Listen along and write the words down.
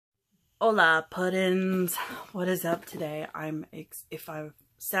Hola puddins, what is up today? If I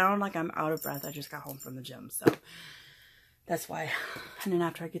sound like I'm out of breath, I just got home from the gym, so that's why. And then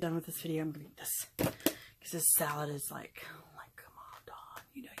after I get done with this video, I'm gonna eat this because this salad is like come on, Dawn,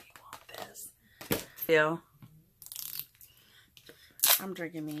 you know you want this. Feel? I'm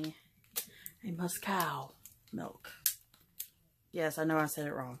drinking me a Moscow milk. Yes, I know I said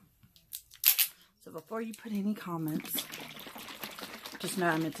it wrong. So before you put any comments, just know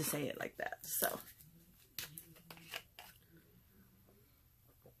I meant to say it like that. So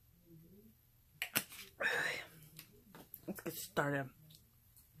let's get started.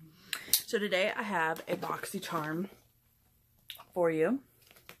 So today I have a BoxyCharm for you.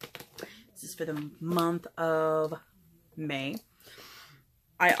 This is for the month of May.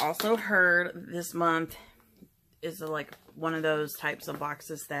 I also heard this month is like one of those types of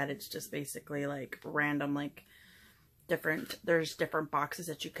boxes that it's just basically like random, like there's different boxes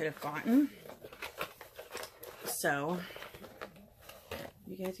that you could have gotten. So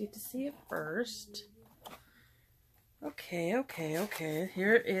you guys get to see it first. Okay.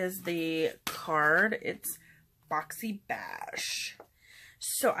 Here is the card. It's Boxy Bash.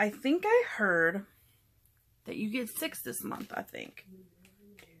 So I think I heard that you get 6 this month, I think. 1,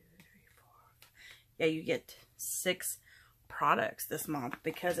 2, 3, 4. Yeah, you get 6 products this month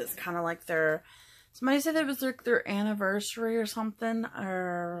because it's kind of like somebody said it was their anniversary or something,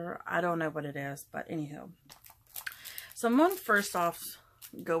 or I don't know what it is, but anyhow. So I'm going to first off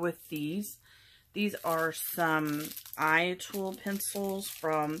go with these. These are some eye tool pencils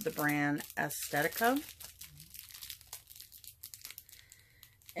from the brand Aesthetica.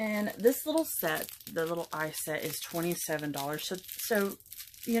 And this little set, the little eye set, is $27. So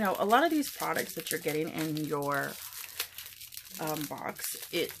you know, a lot of these products that you're getting in your box,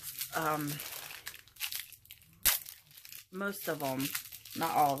 most of them,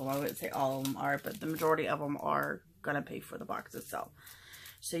 not all of them, I wouldn't say all of them are, but the majority of them are going to pay for the box itself.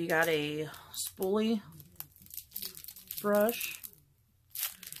 So you got a spoolie brush.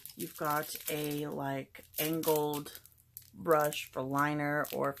 You've got a like angled brush for liner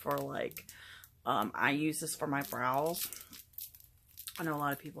or for like, I use this for my brows. I know a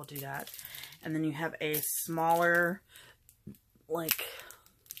lot of people do that. And then you have a smaller, like,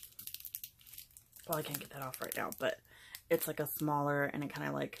 well, I can't get that off right now, but it's like a smaller and it kind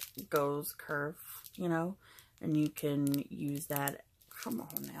of like goes curved, you know, and you can use that. Come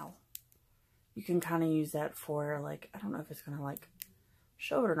on now. You can kind of use that for like, I don't know if it's going to like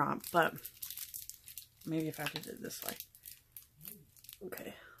show it or not, but maybe if I did it this way.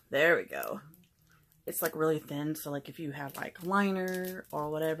 Okay, there we go. It's like really thin, so like if you have like liner or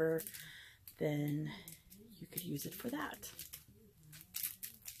whatever, then you could use it for that.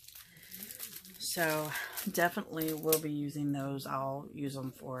 So definitely will be using those. I'll use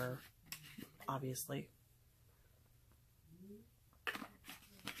them for, obviously.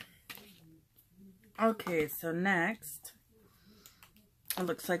 Okay, so next, it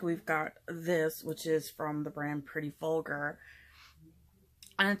looks like we've got this, which is from the brand Pretty Vulgar.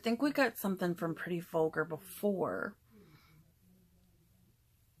 And I think we got something from Pretty Vulgar before.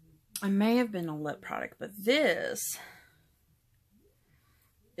 It may have been a lip product, but this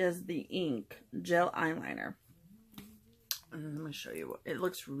is the Ink Gel Eyeliner. And let me show you what it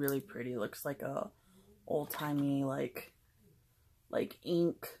looks really pretty. It looks like a old-timey like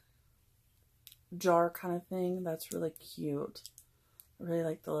ink jar kind of thing. That's really cute. I really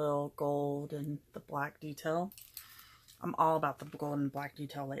like the little gold and the black detail. I'm all about the gold and black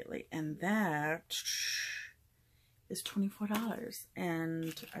detail lately. And that is $24.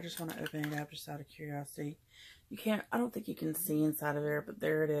 And I just want to open it up just out of curiosity. You can't, I don't think you can see inside of there, but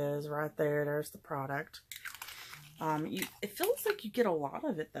there it is right there. There's the product. It feels like you get a lot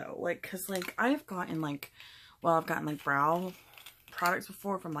of it though. Like, cause like I've gotten like, well, I've gotten like brow products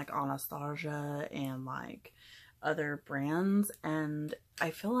before from like Anastasia and like other brands. And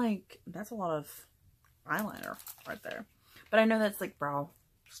I feel like that's a lot of eyeliner right there. But I know that's like brow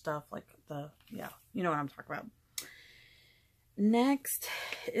stuff, like yeah, you know what I'm talking about. Next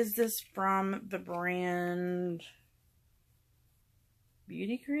is this from the brand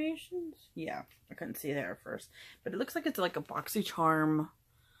Beauty Creations. Yeah, I couldn't see there at first, but it looks like it's like a BoxyCharm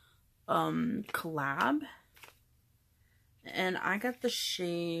collab. And I got the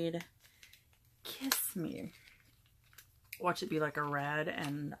shade Kiss Me. Watch it be like a red,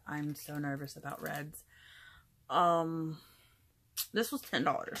 and I'm so nervous about reds. This was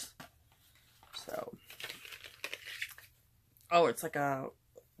 $10. So, oh, it's like a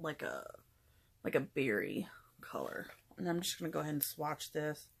berry color. And I'm just gonna go ahead and swatch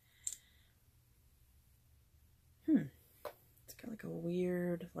this. It's got like a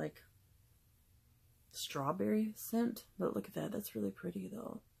weird, like, strawberry scent. But look at that. That's really pretty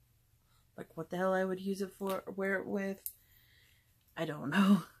though. Like what the hell I would use it for, wear it with, I don't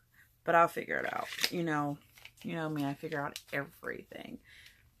know. But I'll figure it out. You know me, I figure out everything.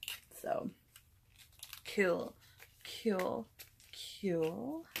 So, cool.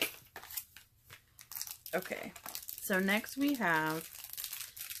 Okay, so next we have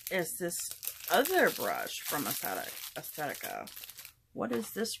is this other brush from Aesthetica. What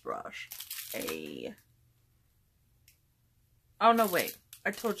is this brush? Oh no, wait,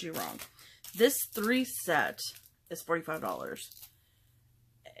 I told you wrong. This 3 set is $45.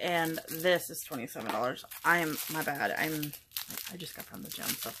 And this is $27. My bad. I just got from the gym,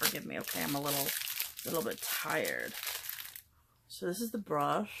 so forgive me, okay? I'm a little bit tired. So this is the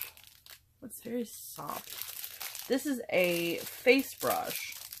brush. It's very soft. This is a face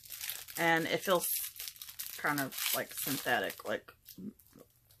brush, and it feels kind of like synthetic. Like,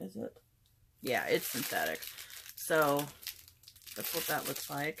 is it? Yeah, it's synthetic. So that's what that looks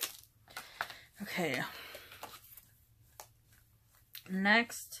like. Okay.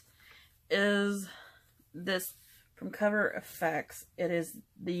 Next is this from Cover Effects. It is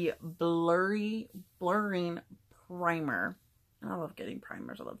the blurring primer. I love getting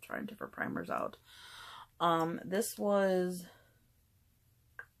primers. I love trying different primers out. This was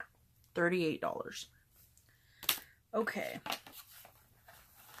 $38. Okay.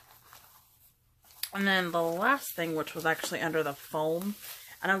 And then the last thing, which was actually under the foam,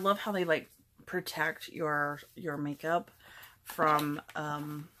 and I love how they like protect your makeup from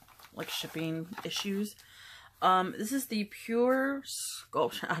like shipping issues. This is the Pure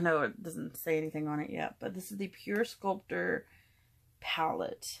Sculpture. I know it doesn't say anything on it yet, but this is the Pure Sculptor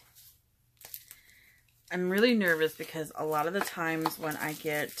palette. I'm really nervous because a lot of the times when I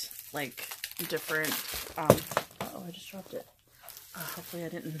get like different oh, I just dropped it. Hopefully I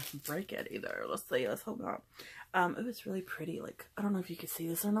didn't break it either. Let's see, let's hope not. It was really pretty. Like, I don't know if you can see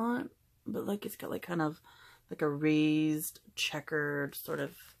this or not, but like it's got like kind of like a raised checkered sort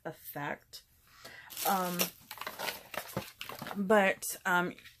of effect.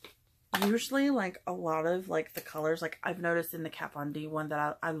 Usually like a lot of like the colors, like I've noticed in the Kat Von D one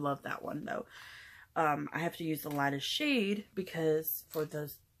that I love that one though. I have to use the lightest shade because for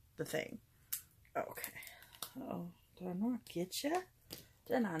the thing. Okay. Oh, did I not get you?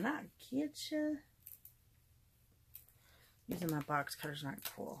 Did I not get you? Using my box cutter's not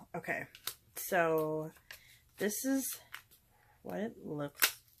cool. Okay. So this is what it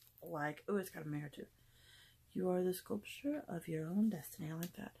looks like. Oh, it's got a mirror too. You are the sculptor of your own destiny. I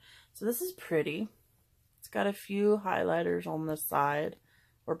like that. So this is pretty. It's got a few highlighters on the side,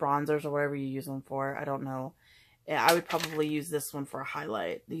 or bronzers, or whatever you use them for. I don't know. Yeah, I would probably use this one for a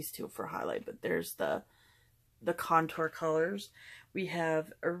highlight. These two for a highlight. But there's the contour colors. We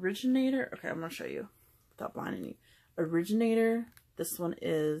have Originator. Okay, I'm going to show you without blinding you. Originator. This one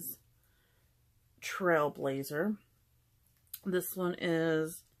is Trailblazer. This one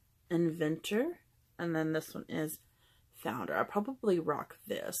is Inventor. And then this one is Founder. I probably rock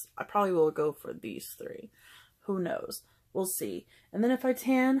this. I probably will go for these 3. Who knows? We'll see. And then if I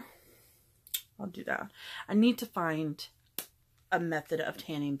tan, I'll do that. I need to find a method of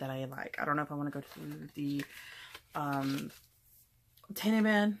tanning that I like. I don't know if I want to go to the tanning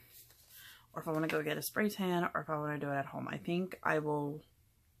bed, or if I want to go get a spray tan, or if I want to do it at home. I think I will.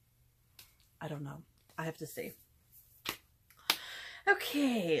 I don't know. I have to see.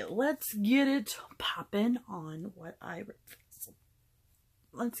 Okay, let's get it popping on what I...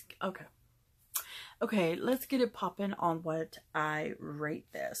 Okay, let's get it popping on what I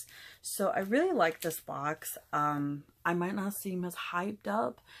rate this. So I really like this box. I might not seem as hyped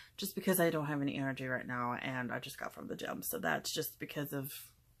up just because I don't have any energy right now and I just got from the gym. So that's just because of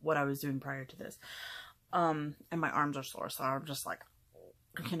what I was doing prior to this. And my arms are sore, so I'm just like,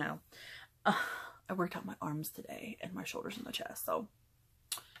 you know, I worked out my arms today and my shoulders and the chest, so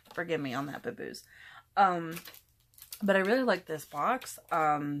forgive me on that, boo-boos. But I really like this box.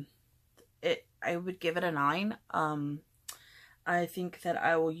 I would give it a 9. I think that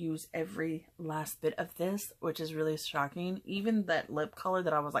I will use every last bit of this, which is really shocking. Even that lip color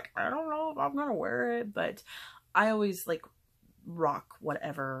that I was like, I don't know if I'm gonna wear it, but I always like rock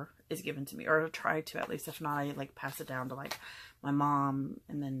whatever is given to me, or try to, at least. If not, I like pass it down to like my mom,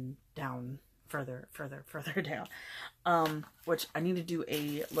 and then down further down. Which I need to do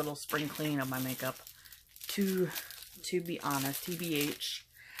a little spring clean of my makeup, to be honest, TBH.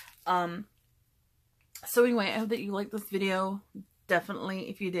 So anyway, I hope that you liked this video. Definitely,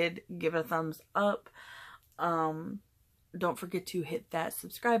 if you did, give it a thumbs up. Don't forget to hit that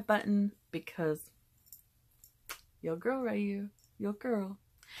subscribe button, because your girl right here, your girl.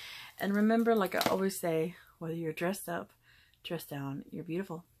 And remember, like I always say, whether you're dressed up, dressed down, you're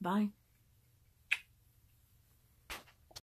beautiful. Bye.